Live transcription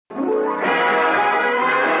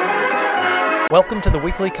Welcome to the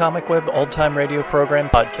weekly Comic Web Old Time Radio Program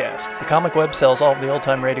podcast. The Comic Web sells all of the old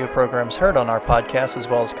time radio programs heard on our podcast, as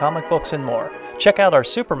well as comic books and more. Check out our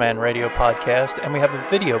Superman radio podcast, and we have a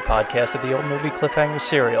video podcast of the old movie Cliffhanger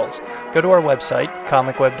serials. Go to our website,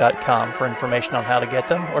 comicweb.com, for information on how to get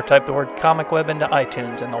them, or type the word Comic Web into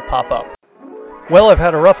iTunes and they'll pop up. Well, I've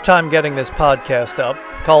had a rough time getting this podcast up.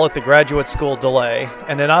 Call it the graduate school delay.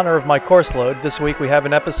 And in honor of my course load, this week we have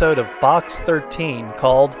an episode of Box 13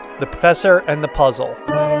 called The Professor and the Puzzle.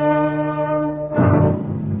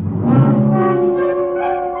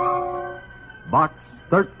 Box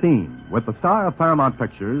 13, with the star of Paramount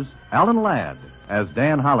Pictures, Alan Ladd, as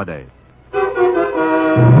Dan Holliday.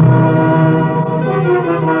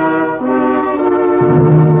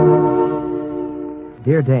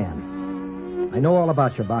 Dear Dan, I know all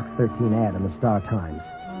about your Box 13 ad in the Star Times,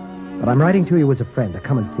 but I'm writing to you as a friend to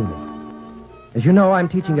come and see me. As you know, I'm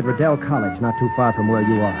teaching at Riddell College, not too far from where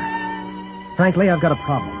you are. Frankly, I've got a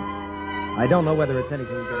problem. I don't know whether it's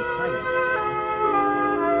anything you get excited about.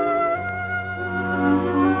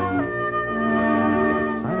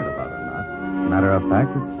 Excited about it, not. Matter of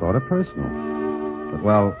fact, it's sort of personal. But,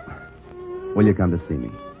 well, will you come to see me?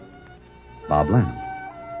 Bob Lamb.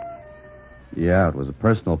 Yeah, it was a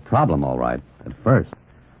personal problem, all right, at first.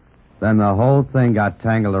 Then the whole thing got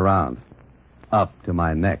tangled around. Up to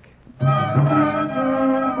my neck.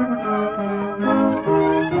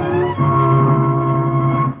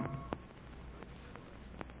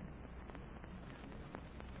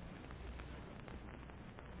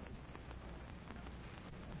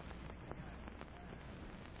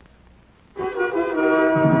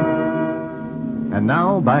 And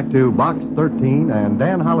now, back to Box 13 and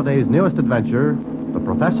Dan Holliday's newest adventure, The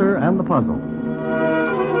Professor and the Puzzle.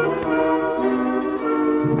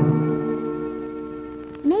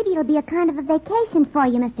 Maybe it'll be a kind of a vacation for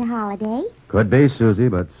you, Mr. Holliday. Could be, Susie,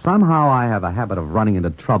 but somehow I have a habit of running into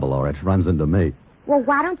trouble, or it runs into me. Well,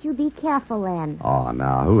 why don't you be careful then? Oh,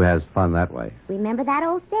 now, who has fun that way? Remember that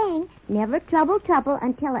old saying, never trouble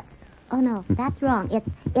until it... Oh, no, that's wrong.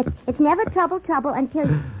 It's never trouble until...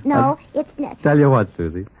 No, Tell you what,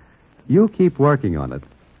 Susie. You keep working on it.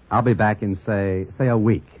 I'll be back in, say a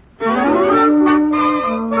week. Riddell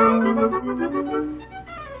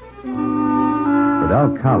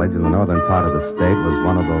College in the northern part of the state was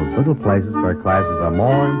one of those little places where classes are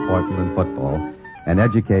more important than football, and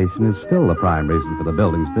education is still the prime reason for the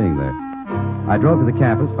buildings being there. I drove to the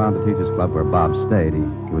campus, found the teachers' club where Bob stayed. He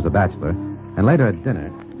was a bachelor. And later at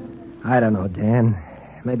dinner... I don't know, Dan.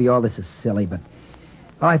 Maybe all this is silly, but...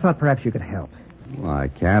 Well, I thought perhaps you could help. Well, I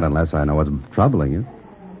can't unless I know what's troubling you.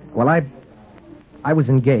 Well, I was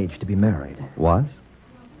engaged to be married. What?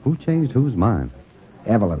 Who changed whose mind?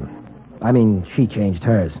 Evelyn. I mean, she changed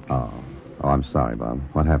hers. Oh, I'm sorry, Bob.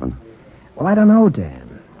 What happened? Well, I don't know,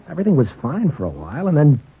 Dan. Everything was fine for a while, and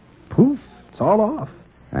then, poof, it's all off.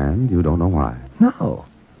 And you don't know why? No.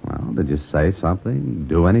 Well, did you say something?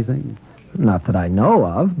 Do anything? Not that I know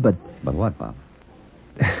of, but... But what, Bob?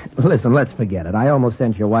 Listen, let's forget it. I almost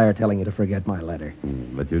sent you a wire telling you to forget my letter.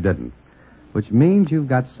 But you didn't. Which means you've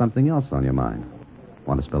got something else on your mind.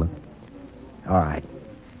 Want to spill it? All right.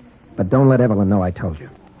 But don't let Evelyn know I told you.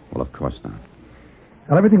 Well, of course not.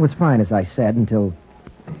 Well, everything was fine, as I said, until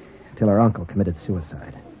her uncle committed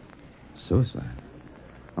suicide. Suicide?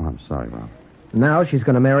 Oh, I'm sorry, Bob. Now she's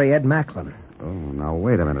going to marry Ed Macklin. Oh, now,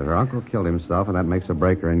 wait a minute. Her uncle killed himself, and that makes her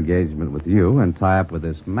break her engagement with you and tie up with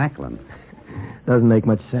this Macklin. Doesn't make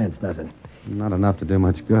much sense, does it? Not enough to do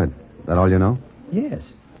much good. That all you know? Yes.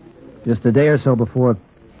 Just a day or so before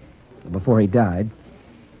he died,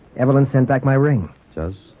 Evelyn sent back my ring.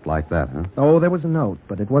 Just like that, huh? Oh, there was a note,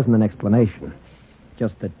 but it wasn't an explanation.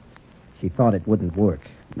 Just that she thought it wouldn't work.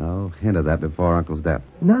 No hint of that before Uncle's death.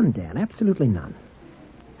 None, Dan. Absolutely none.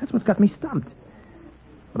 That's what's got me stumped.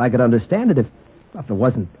 But I could understand it if it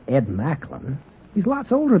wasn't Ed Macklin. He's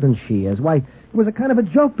lots older than she is. Why, it was a kind of a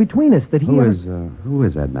joke between us that he... Who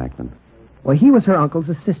is Ed Macklin? Well, he was her uncle's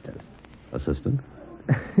assistant. Assistant?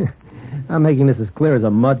 I'm making this as clear as a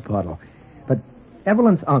mud puddle. But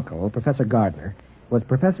Evelyn's uncle, Professor Gardner, was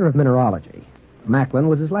professor of mineralogy. Macklin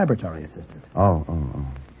was his laboratory assistant. Oh.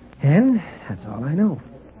 And that's all I know.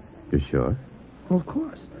 You sure? Well, of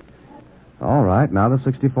course. All right, now the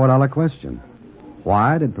 $64 question.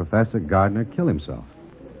 Why did Professor Gardner kill himself?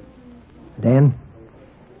 Dan,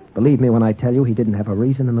 believe me when I tell you he didn't have a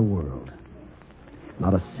reason in the world.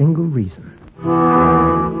 Not a single reason.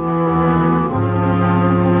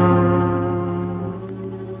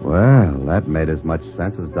 Well, that made as much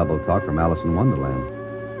sense as double talk from Alice in Wonderland.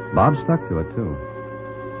 Bob stuck to it, too.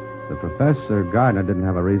 The Professor Gardner didn't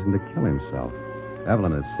have a reason to kill himself.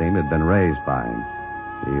 Evelyn, it seemed, had been raised by him.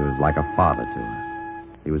 He was like a father to her.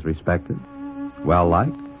 He was respected,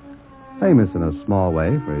 well-liked, famous in a small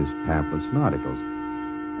way for his pamphlets and articles.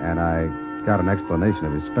 And I got an explanation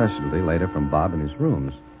of his specialty later from Bob in his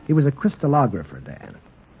rooms. He was a crystallographer, Dan.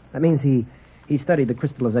 That means he studied the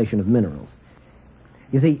crystallization of minerals.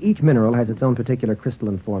 You see, each mineral has its own particular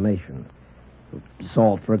crystalline formation.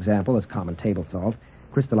 Salt, for example, is common table salt,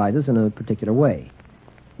 crystallizes in a particular way.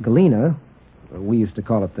 Galena, we used to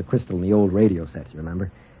call it the crystal in the old radio sets, you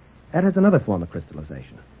remember? That has another form of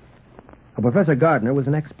crystallization. Well, Professor Gardner was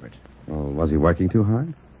an expert. Oh, was he working too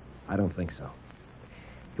hard? I don't think so.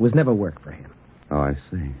 It was never work for him. Oh, I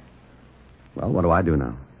see. Well, what do I do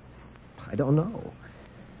now? I don't know.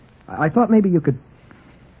 I thought maybe you could...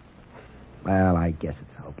 Well, I guess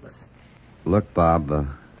it's hopeless. Look, Bob,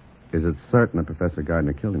 is it certain that Professor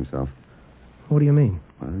Gardner killed himself? What do you mean?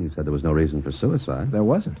 Well, you said there was no reason for suicide. There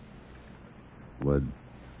wasn't. Would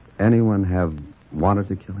anyone have wanted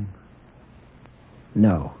to kill him?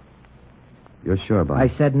 No. You're sure, Bob? I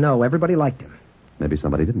said no. Everybody liked him. Maybe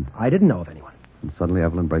somebody didn't. I didn't know of anyone. And suddenly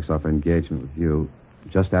Evelyn breaks off her engagement with you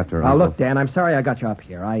just after her Now, uncle... look, Dan, I'm sorry I got you up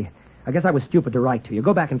here. I guess I was stupid to write to you.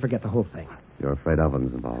 Go back and forget the whole thing. You're afraid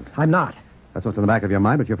Evelyn's involved. I'm not. That's what's in the back of your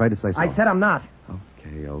mind, but you're afraid to say so. I said I'm not.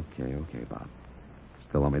 Okay, Bob.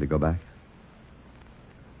 Still want me to go back?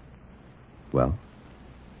 Well?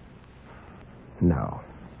 No.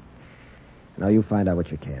 No, you find out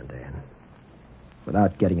what you can, Dan.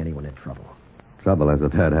 Without getting anyone in trouble. Trouble has a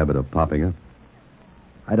bad habit of popping up.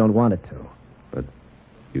 I don't want it to. But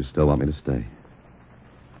you still want me to stay?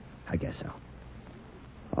 I guess so.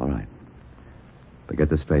 All right. But get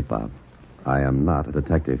this straight, Bob. I am not a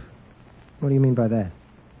detective. What do you mean by that?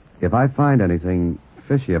 If I find anything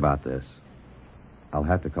fishy about this, I'll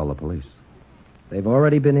have to call the police. They've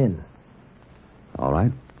already been in. All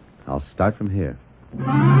right. I'll start from here. For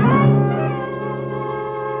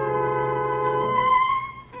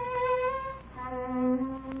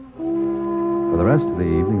the rest of the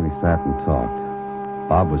evening, we sat and talked.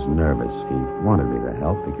 Bob was nervous. He wanted me to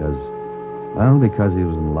help because he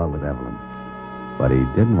was in love with Evelyn. But he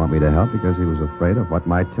didn't want me to help because he was afraid of what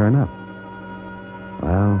might turn up.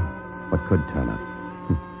 Well, what could turn up?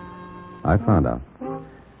 I found out.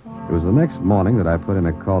 It was the next morning that I put in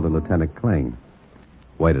a call to Lieutenant Kling.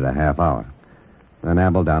 Waited a half hour. Then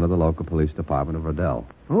ambled down to the local police department of Riddell.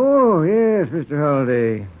 Oh, yes, Mr.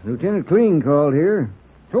 Holliday. Lieutenant Kling called here.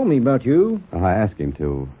 Told me about you. I asked him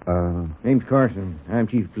to. Name's Carson. I'm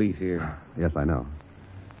chief of police here. Yes, I know.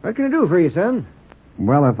 What can I do for you, son?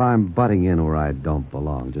 Well, if I'm butting in where I don't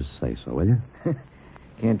belong, just say so, will you?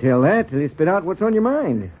 Can't tell that till you spit out what's on your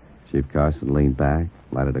mind. Chief Carson leaned back,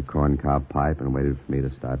 lighted a corncob pipe, and waited for me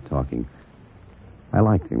to start talking. I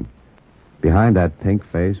liked him. Behind that pink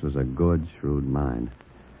face was a good, shrewd mind.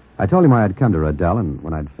 I told him I had come to Riddell, and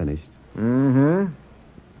when I'd finished... Uh-huh.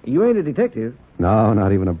 You ain't a detective. No,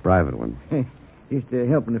 not even a private one. Just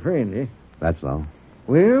helping a friend, eh? That's all.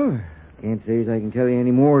 Well, can't say as I can tell you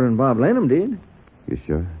any more than Bob Lanham did. You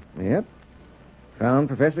sure? Yep. Found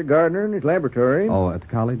Professor Gardner in his laboratory. Oh, at the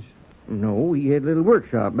college? No, he had a little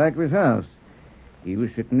workshop back of his house. He was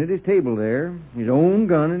sitting at his table there, his own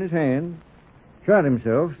gun in his hand. Shot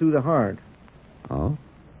himself through the heart. Oh?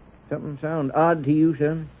 Something sound odd to you,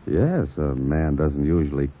 son? Yes, a man doesn't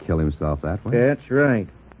usually kill himself that way. That's right.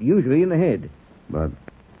 Usually in the head. But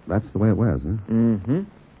that's the way it was, huh? Mm-hmm.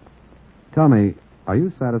 Tell me, are you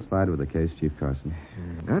satisfied with the case, Chief Carson?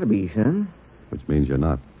 Gotta be, son. Which means you're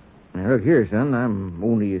not. Now, look here, son. I'm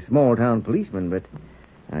only a small-town policeman, but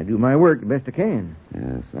I do my work the best I can.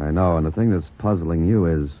 Yes, I know. And the thing that's puzzling you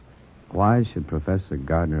is, why should Professor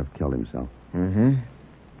Gardner have killed himself? Uh-huh.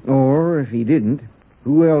 Or, if he didn't,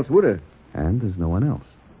 who else would have? And there's no one else.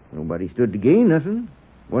 Nobody stood to gain nothing.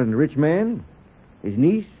 Wasn't a rich man. His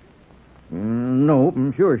niece? Nope,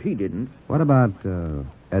 I'm sure she didn't. What about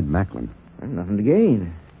Ed Macklin? Nothing to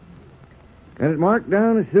gain. Got it marked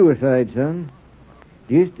down as suicide, son.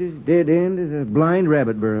 Just as dead end as a blind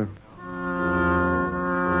rabbit burrow.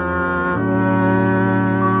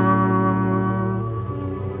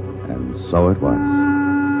 And so it was.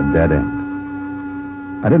 A dead end.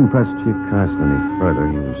 I didn't press Chief Carson any further.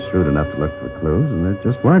 He was shrewd enough to look for clues, and there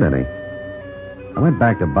just weren't any. I went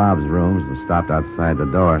back to Bob's rooms and stopped outside the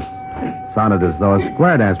door. It sounded as though a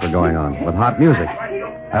square dance were going on, with hot music.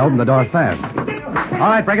 I opened the door fast. All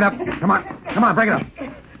right, break it up. Come on, break it up.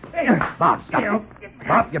 Bob, stop.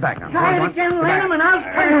 Bob, get back now. Try it again, Lanham, and I'll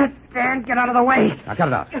turn it. Dan, get out of the way. Now, cut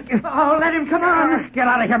it out. Oh, let him come on. Get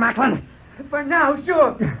out of here, Macklin. For now,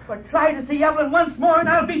 sure. But try to see Evelyn once more, and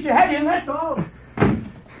I'll beat your head in, that's all.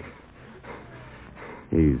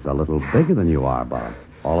 He's a little bigger than you are, Bob.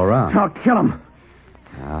 All around. I'll kill him.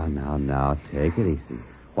 Now, take it easy.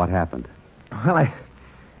 What happened? Well, I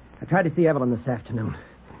tried to see Evelyn this afternoon.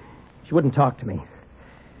 She wouldn't talk to me.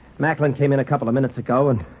 Macklin came in a couple of minutes ago,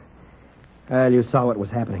 and... Well, you saw what was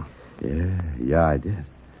happening. Yeah, I did.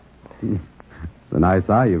 It's a nice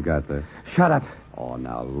eye you've got there. Shut up. Oh,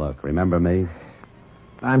 now, look. Remember me?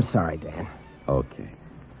 I'm sorry, Dan. Okay.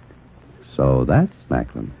 So that's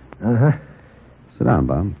Macklin. Uh-huh. Sit down,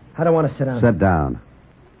 Bob. I don't want to sit down. Sit down.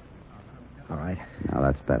 All right. Now,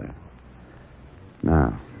 that's better.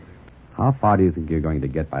 Now, how far do you think you're going to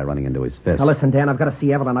get by running into his fist? Now, listen, Dan, I've got to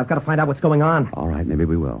see Evelyn. I've got to find out what's going on. All right, maybe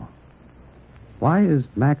we will. Why is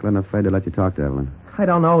Macklin afraid to let you talk to Evelyn? I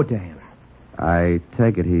don't know, Dan. I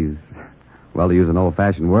take it he's, well, to use an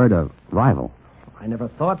old-fashioned word, a rival. I never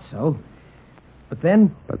thought so. But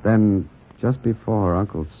then, just before her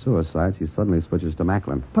uncle's suicide, she suddenly switches to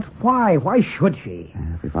Macklin. But why? Why should she?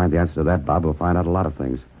 If we find the answer to that, Bob, we'll find out a lot of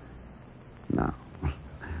things. Now,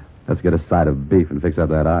 let's get a side of beef and fix up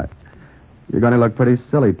that eye. You're going to look pretty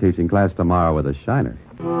silly teaching class tomorrow with a shiner.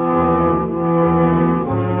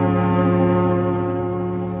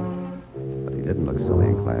 But he didn't look silly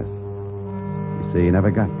in class. You see, he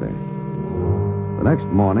never got there. The next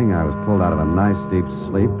morning, I was pulled out of a nice deep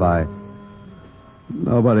sleep by...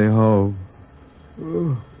 nobody home.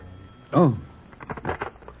 Oh.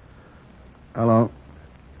 Hello.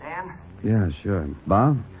 Dan? Yeah, sure.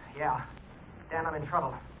 Bob? Yeah. Dan, I'm in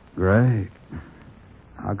trouble. Great.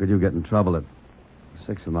 How could you get in trouble at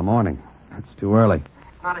 6 in the morning? That's too early.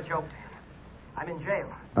 It's not a joke, Dan. I'm in jail.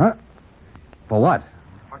 Huh? For what?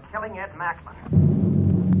 For killing Ed Macklin.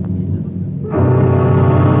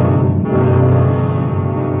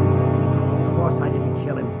 Of course I didn't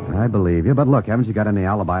kill him. I believe you, but look, haven't you got any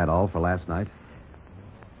alibi at all for last night?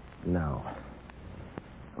 No.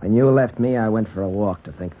 When you left me, I went for a walk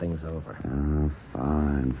to think things over.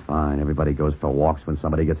 Oh, fine. Everybody goes for walks when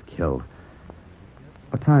somebody gets killed.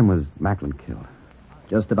 What time was Macklin killed?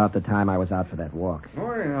 Just about the time I was out for that walk.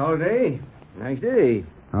 Morning, Holiday. Nice day.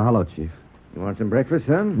 Oh, hello, Chief. You want some breakfast,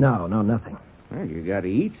 son? No, nothing. Well, you got to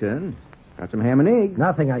eat, son. Got some ham and eggs.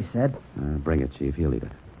 Nothing, I said. Bring it, Chief. He'll eat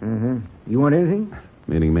it. Uh-huh. You want anything?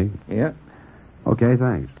 Meaning me? Yeah. Okay,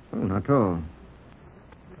 thanks. Oh, not at all.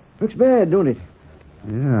 Looks bad, don't it?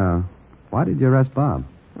 Yeah. Why did you arrest Bob?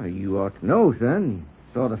 Well, you ought to know, son.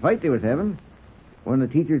 You saw the fight they was having. One of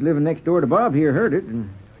the teachers living next door to Bob here heard it. And...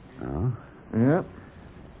 Oh? Yeah.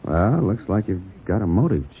 Well, looks like you've got a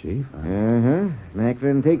motive, Chief. Uh-huh.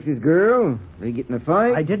 Macklin takes his girl. They get in a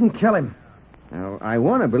fight. I didn't kill him. Now, I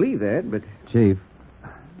want to believe that, but... Chief,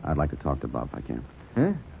 I'd like to talk to Bob if I can.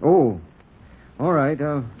 Huh? Oh. All right,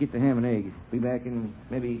 I'll get the ham and eggs. Be back in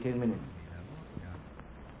maybe 10 minutes.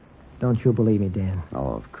 Don't you believe me, Dan?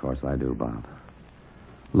 Oh, of course I do, Bob.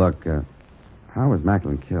 Look, how was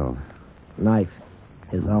Macklin killed? Knife.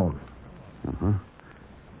 His own. Uh-huh.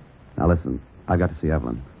 Now, listen, I've got to see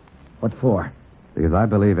Evelyn. What for? Because I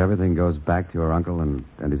believe everything goes back to her uncle and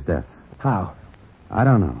his death. How? I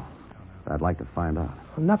don't know. I'd like to find out.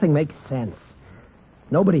 Well, nothing makes sense.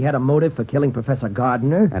 Nobody had a motive for killing Professor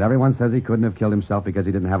Gardner. And everyone says he couldn't have killed himself because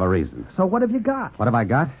he didn't have a reason. So what have you got? What have I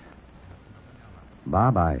got?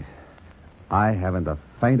 Bob, I haven't the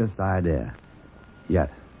faintest idea.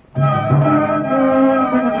 Yet.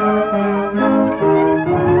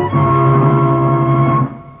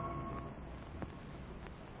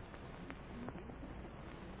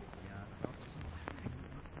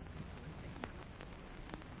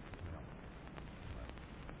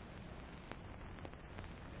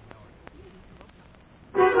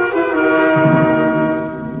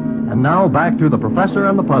 And now back to The Professor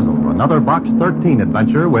and the Puzzle, another Box 13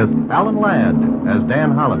 adventure with Alan Ladd as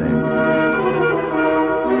Dan Holliday.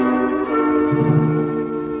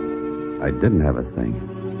 I didn't have a thing.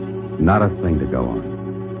 Not a thing to go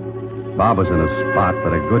on. Bob was in a spot,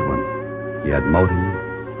 but a good one. He had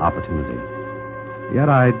motive, opportunity. Yet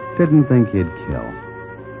I didn't think he'd kill.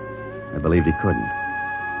 I believed he couldn't.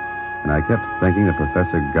 And I kept thinking that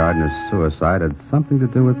Professor Gardner's suicide had something to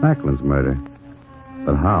do with Macklin's murder.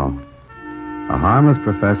 But how? A harmless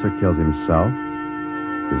professor kills himself.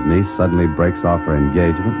 His niece suddenly breaks off her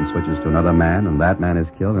engagement and switches to another man, and that man is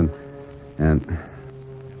killed, and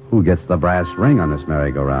who gets the brass ring on this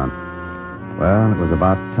merry-go-round? Well, it was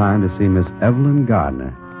about time to see Miss Evelyn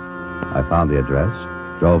Gardner. I found the address,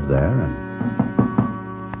 drove there, and...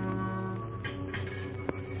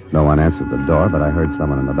 No one answered the door, but I heard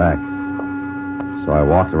someone in the back. So I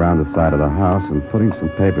walked around the side of the house, and putting some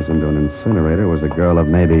papers into an incinerator was a girl of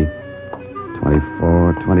maybe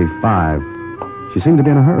 24, 25. She seemed to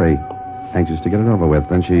be in a hurry, anxious to get it over with.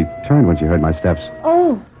 Then she turned when she heard my steps.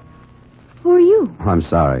 Oh, who are you? I'm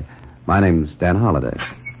sorry. My name's Dan Holliday.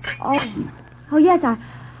 Oh, yes,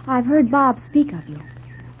 I've heard Bob speak of you.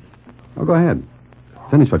 Oh, go ahead.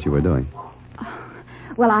 Finish what you were doing.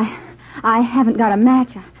 Well, I haven't got a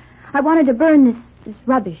match. I wanted to burn this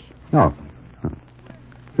rubbish. Oh.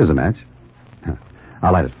 Here's a match.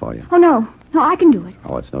 I'll light it for you. Oh, no, I can do it.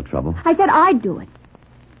 Oh, it's no trouble. I said I'd do it.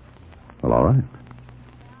 Well, all right.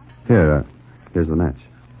 Here's the match.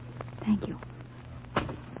 Thank you.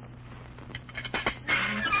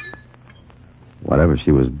 Whatever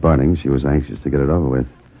she was burning, she was anxious to get it over with.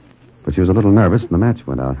 But she was a little nervous, and the match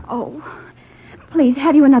went out. Oh, please,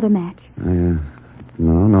 have you another match?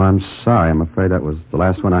 No, I'm sorry. I'm afraid that was the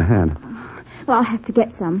last one I had. Well, I'll have to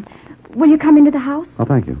get some. Will you come into the house? Oh,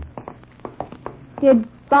 thank you. Did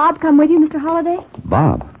Bob come with you, Mr. Holliday?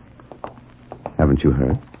 Bob? Haven't you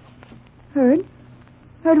heard? Heard?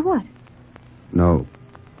 Heard what? No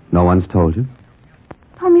one's told you?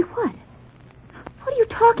 Told me what? What are you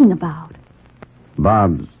talking about?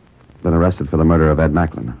 Bob's been arrested for the murder of Ed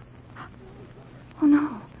Macklin. Oh,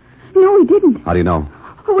 no. No, he didn't. How do you know?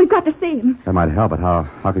 Oh, we've got to see him. That might help, but how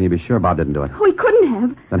can you be sure Bob didn't do it? Oh, he couldn't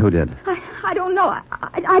have. Then who did? I don't know.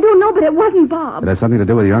 I don't know, but it wasn't Bob. It has something to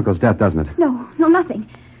do with your uncle's death, doesn't it? No, nothing.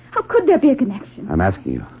 How could there be a connection? I'm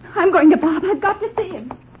asking you. I'm going to Bob. I've got to see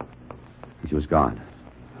him. She was gone.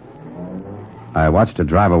 I watched her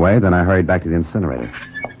drive away, then I hurried back to the incinerator.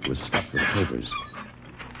 It was stuffed with papers.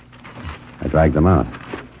 I dragged them out.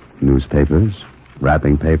 Newspapers,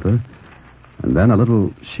 wrapping paper, and then a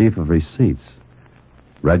little sheaf of receipts.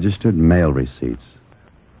 Registered mail receipts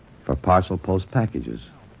for parcel post packages.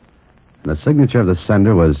 And the signature of the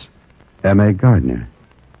sender was M.A. Gardner.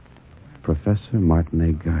 Professor Martin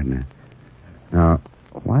A. Gardner. Now,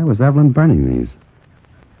 why was Evelyn burning these?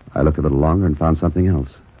 I looked a little longer and found something else.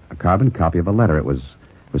 A carbon copy of a letter. It was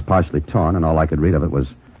partially torn, and all I could read of it was,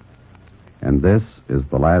 "And this is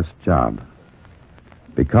the last job.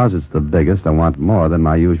 Because it's the biggest, I want more than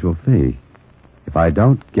my usual fee. If I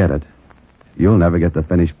don't get it, you'll never get the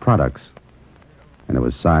finished products." And it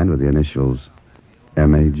was signed with the initials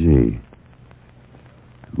M.A.G.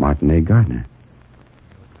 Martin A. Gardner.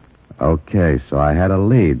 Okay, so I had a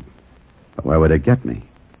lead. But where would it get me?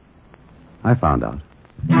 I found out.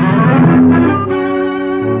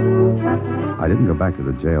 I didn't go back to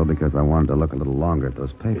the jail because I wanted to look a little longer at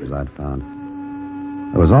those papers I'd found.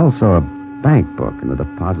 There was also a bank book, and the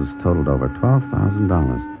deposits totaled over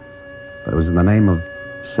 $12,000. But it was in the name of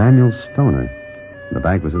Samuel Stoner. And the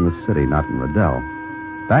bank was in the city, not in Riddell.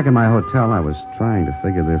 Back in my hotel, I was trying to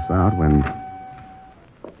figure this out when...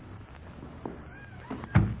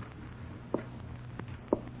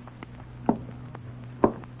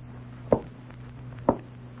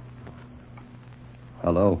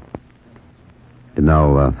 Hello. You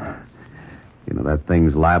know, that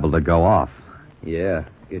thing's liable to go off. Yeah,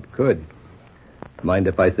 it could. Mind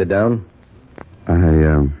if I sit down?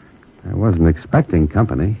 I wasn't expecting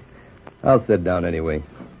company. I'll sit down anyway.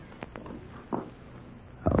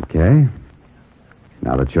 Okay.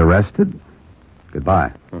 Now that you're rested,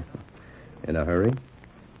 goodbye. In a hurry?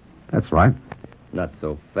 That's right. Not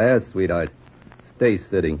so fast, sweetheart. Stay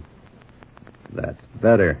sitting. That's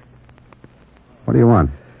better. What do you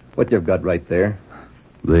want? What you've got right there.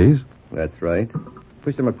 These? That's right.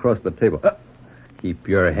 Push them across the table. Keep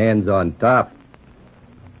your hands on top.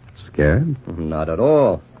 Scared? Not at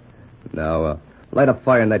all. Now, light a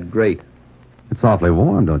fire in that grate. It's awfully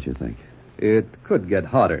warm, don't you think? It could get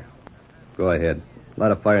hotter. Go ahead.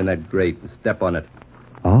 Light a fire in that grate and step on it.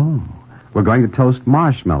 Oh, we're going to toast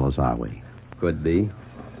marshmallows, are we? Could be.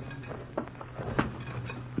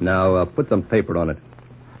 Now, put some paper on it.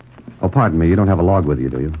 Oh, pardon me. You don't have a log with you,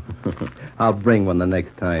 do you? I'll bring one the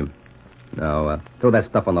next time. Now, throw that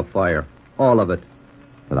stuff on the fire. All of it.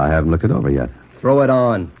 But I haven't looked it over yet. Throw it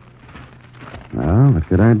on. Well, what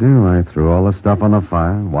could I do? I threw all the stuff on the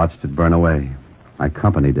fire, watched it burn away. My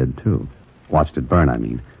company did, too. Watched it burn, I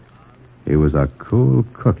mean. He was a cool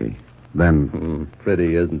cookie. Then...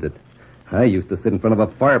 Pretty, isn't it? I used to sit in front of a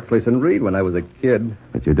fireplace and read when I was a kid.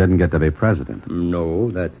 But you didn't get to be president. No,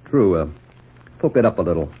 that's true. Poke it up a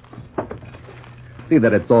little. See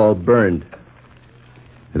that it's all burned.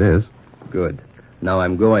 It is? Good. Now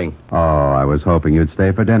I'm going. Oh, I was hoping you'd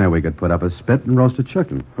stay for dinner. We could put up a spit and roast a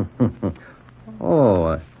chicken.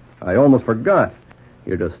 Oh, I almost forgot.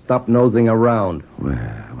 You're to stop nosing around.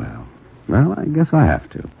 Well, I guess I have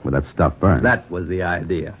to, with that stuff burned. That was the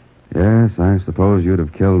idea. Yes, I suppose you'd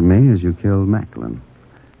have killed me as you killed Macklin.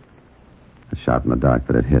 A shot in the dark,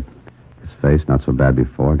 but it hit. His face, not so bad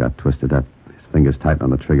before, got twisted up. His fingers tightened on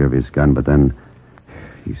the trigger of his gun, but then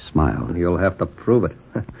he smiled. You'll have to prove it.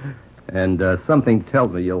 And something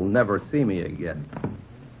tells me you'll never see me again.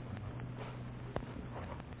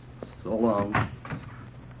 So long.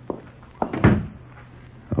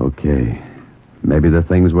 Okay. Maybe the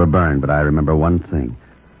things were burned, but I remember one thing.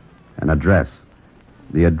 An address.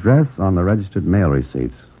 The address on the registered mail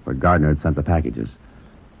receipts where Gardner had sent the packages.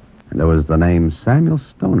 And there was the name Samuel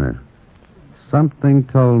Stoner. Something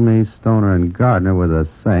told me Stoner and Gardner were the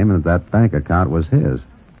same and that bank account was his.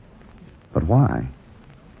 But why?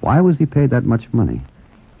 Why was he paid that much money?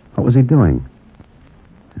 What was he doing?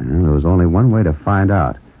 And there was only one way to find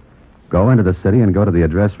out. Go into the city and go to the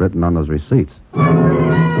address written on those receipts.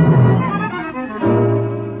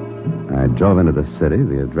 I drove into the city.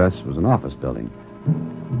 The address was an office building.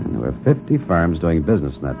 And there were 50 firms doing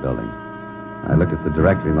business in that building. I looked at the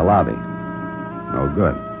directory in the lobby. No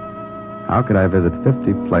good. How could I visit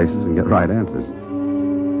 50 places and get right answers?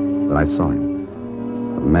 Then I saw him.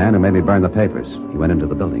 The man who made me burn the papers. He went into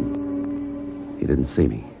the building. He didn't see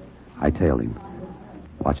me. I tailed him.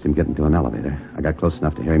 Watched him get into an elevator. I got close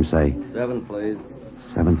enough to hear him say, 7, please.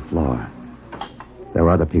 7th floor. There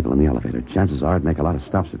were other people in the elevator. Chances are it'd make a lot of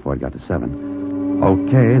stops before it got to 7.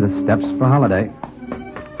 Okay, the steps for Holiday.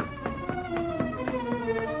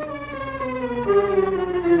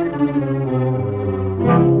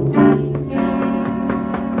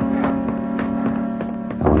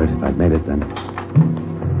 I wondered if I'd made it then.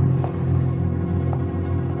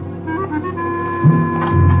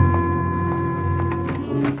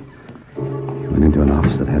 He went into an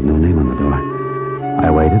office that had no name on the door. I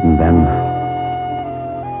waited and then...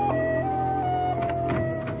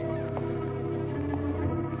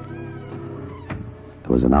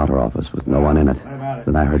 There was an outer office with no one in it. What about it?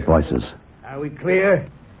 Then I heard voices. Are we clear?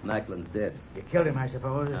 Macklin's dead. You killed him, I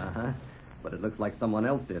suppose. Uh-huh. But it looks like someone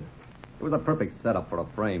else did. It was a perfect setup for a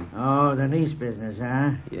frame. Oh, the niece business,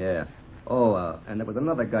 huh? Yeah. Oh, and there was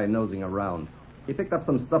another guy nosing around. He picked up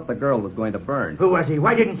some stuff the girl was going to burn. Who was he?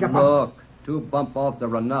 Why didn't you... Look, 2 bump-offs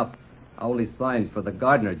are enough. I only signed for the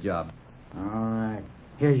Gardner job. All right.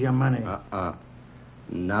 Here's your money.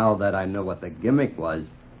 Now that I know what the gimmick was,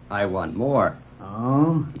 I want more.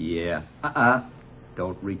 Oh? Yeah.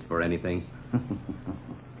 Don't reach for anything.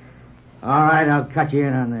 All right, I'll cut you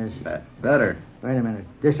in on this. That's better. Wait a minute.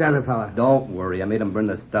 This other fella. Don't worry. I made him burn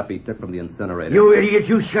the stuff he took from the incinerator. You idiot,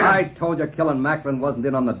 you shut I up. told you killing Macklin wasn't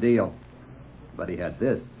in on the deal. But he had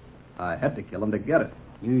this. I had to kill him to get it.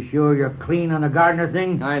 You sure you're clean on the Gardner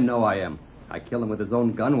thing? I know I am. I killed him with his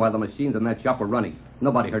own gun while the machines in that shop were running.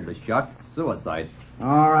 Nobody heard the shot. Suicide.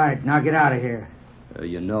 All right, now get out of here.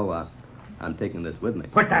 I'm taking this with me.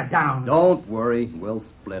 Put that down. Don't worry. We'll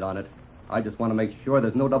split on it. I just want to make sure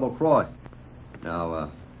there's no double cross. Now,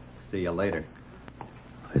 see you later.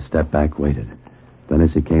 I stepped back, waited. Then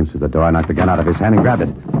as he came through the door, I knocked the gun out of his hand and grabbed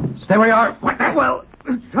it. Stay where you are. What the... Well,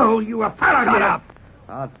 so you a fella. Shut up.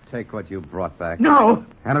 I'll take what you brought back. No.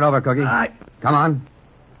 Hand it over, Cookie. Come on.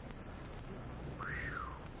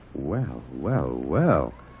 Well.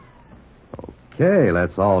 Okay,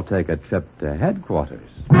 let's all take a trip to headquarters.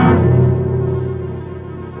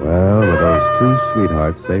 Well, with those 2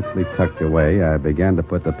 sweethearts safely tucked away, I began to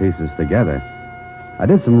put the pieces together. I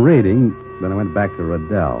did some reading, then I went back to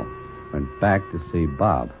Riddell. Went back to see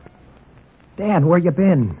Bob. Dan, where you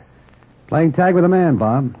been? Playing tag with a man,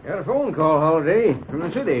 Bob. Got a phone call, Holiday, from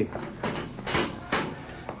the city.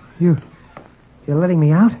 You're letting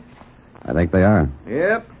me out? I think they are.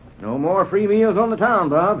 Yep. No more free meals on the town,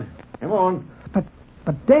 Bob. Come on.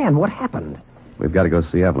 But Dan, what happened? We've got to go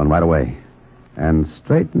see Evelyn right away. And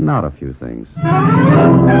straighten out a few things.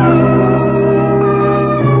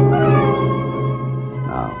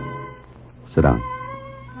 Now, sit down.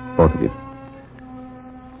 Both of you.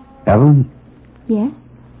 Evelyn? Yes?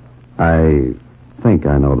 I think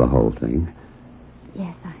I know the whole thing.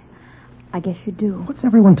 Yes, I guess you do. What's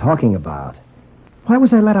everyone talking about? Why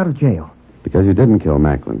was I let out of jail? Because you didn't kill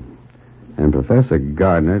Macklin. And Professor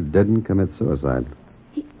Gardner didn't commit suicide.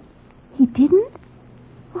 He didn't?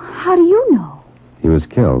 How do you know? He was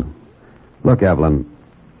killed. Look, Evelyn,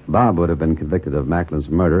 Bob would have been convicted of Macklin's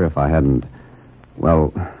murder if I hadn't...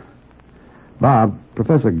 Well, Bob,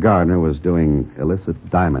 Professor Gardner was doing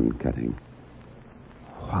illicit diamond cutting.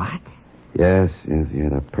 What? Yes, he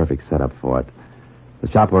had a perfect setup for it. The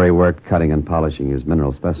shop where he worked cutting and polishing his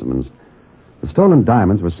mineral specimens. The stolen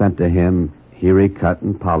diamonds were sent to him. He recut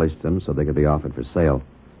and polished them so they could be offered for sale.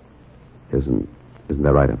 Isn't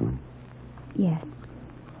that right, Evelyn? Yes.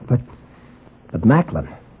 But Macklin.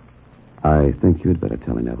 I think you'd better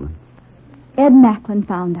tell him, Evelyn. Ed Macklin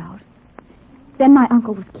found out. Then my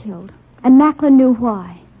uncle was killed. And Macklin knew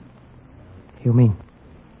why. You mean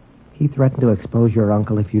he threatened to expose your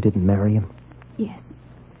uncle if you didn't marry him? Yes.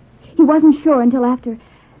 He wasn't sure until after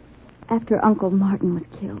Uncle Martin was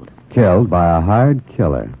killed. Killed by a hired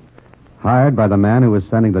killer. hired by the man who was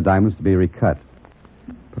sending the diamonds to be recut.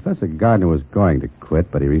 Professor Gardner was going to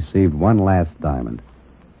quit, but he received one last diamond,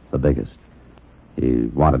 the biggest. He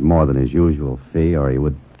wanted more than his usual fee, or he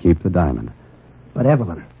would keep the diamond. But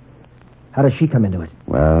Evelyn, how does she come into it?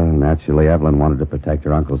 Well, naturally, Evelyn wanted to protect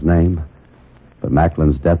her uncle's name, but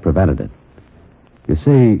Macklin's death prevented it. You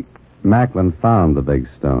see, Macklin found the big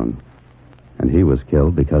stone, and he was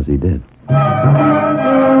killed because he did.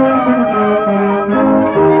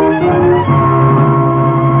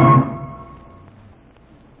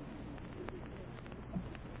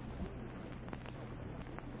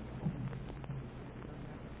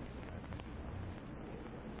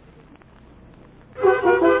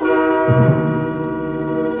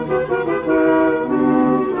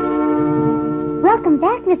 Welcome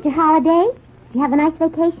back, Mr. Holliday. Did you have a nice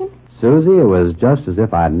vacation? Susie, it was just as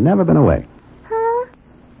if I'd never been away. Huh?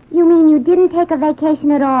 You mean you didn't take a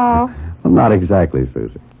vacation at all? Well, not exactly,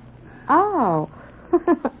 Susie. Oh.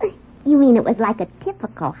 You mean it was like a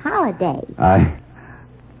typical holiday?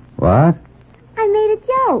 What? I made a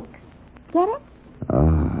joke. Get it?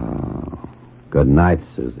 Oh. Good night,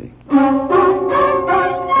 Susie.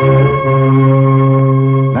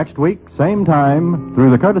 Next week, same time, through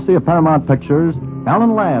the courtesy of Paramount Pictures,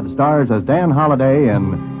 Alan Ladd stars as Dan Holliday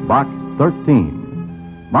in Box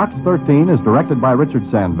 13. Box 13 is directed by Richard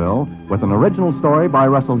Sandville with an original story by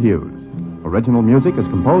Russell Hughes. Original music is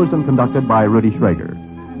composed and conducted by Rudy Schrager.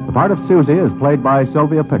 The part of Susie is played by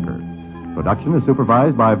Sylvia Picker. Production is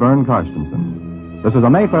supervised by Vern Karstensen. This is a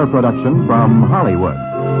Mayfair production from Hollywood.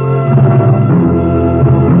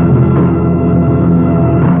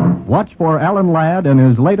 Watch for Alan Ladd in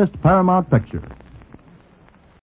his latest Paramount picture.